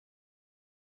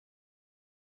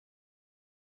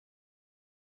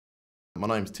My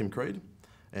name's Tim Creed,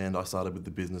 and I started with the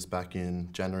business back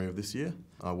in January of this year.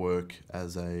 I work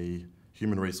as a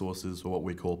human resources, or what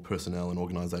we call personnel and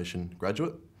organisation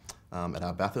graduate, at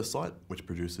our Bathurst site, which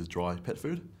produces dry pet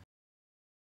food.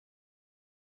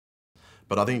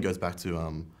 But I think it goes back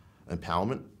to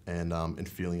empowerment and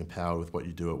feeling empowered with what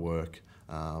you do at work,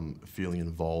 feeling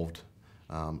involved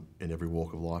in every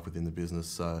walk of life within the business.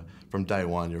 So from day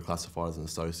one, you're classified as an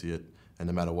associate, and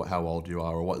no matter how old you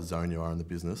are or what zone you are in the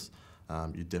business,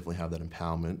 you definitely have that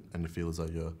empowerment, and you feel as though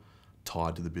you're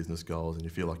tied to the business goals, and you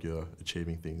feel like you're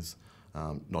achieving things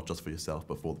not just for yourself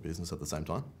but for the business at the same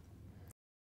time.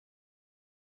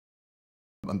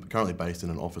 I'm currently based in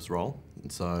an office role,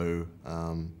 and so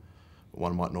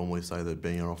one might normally say that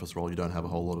being in an office role you don't have a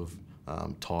whole lot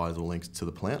of ties or links to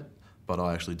the plant, but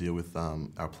I actually deal with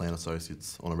our plant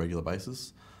associates on a regular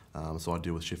basis. So I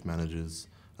deal with shift managers,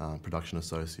 production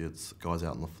associates, guys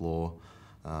out on the floor.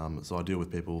 So I deal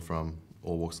with people from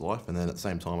all walks of life, and then at the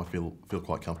same time I feel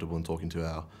quite comfortable in talking to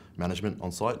our management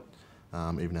on site.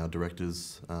 Even our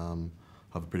directors have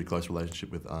a pretty close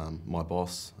relationship with my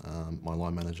boss, my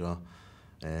line manager,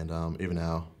 and even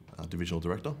our divisional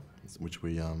director, which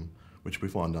we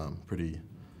find pretty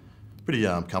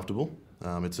comfortable.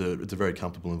 It's a very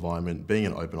comfortable environment. Being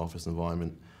an open office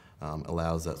environment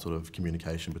allows that sort of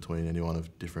communication between anyone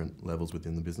of different levels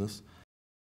within the business.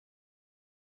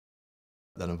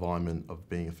 That environment of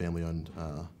being a family-owned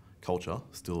culture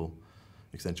still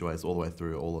accentuates all the way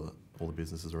through all the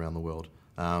businesses around the world.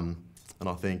 And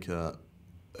I think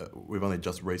we've only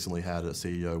just recently had a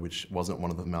CEO which wasn't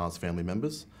one of the Mars family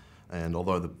members, and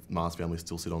although the Mars family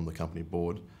still sit on the company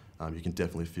board, you can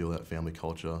definitely feel that family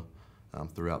culture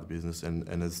throughout the business. And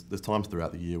there's times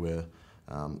throughout the year where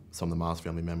some of the Mars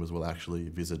family members will actually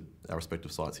visit our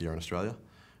respective sites here in Australia,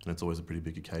 and it's always a pretty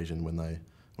big occasion when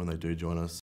they do join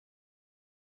us.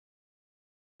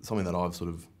 Something that I've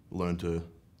sort of learned to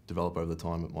develop over the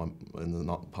time in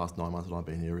the past 9 months that I've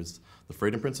been here is the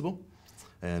freedom principle,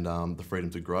 and the freedom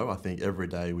to grow. I think every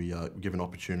day we are given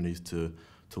opportunities to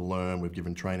learn. We're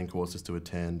given training courses to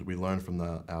attend. We learn from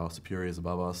our superiors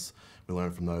above us. We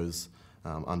learn from those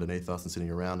underneath us and sitting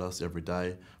around us every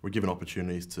day. We're given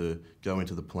opportunities to go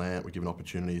into the plant. We're given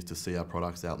opportunities to see our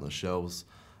products out on the shelves.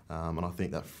 And I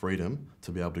think that freedom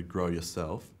to be able to grow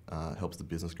yourself helps the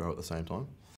business grow at the same time.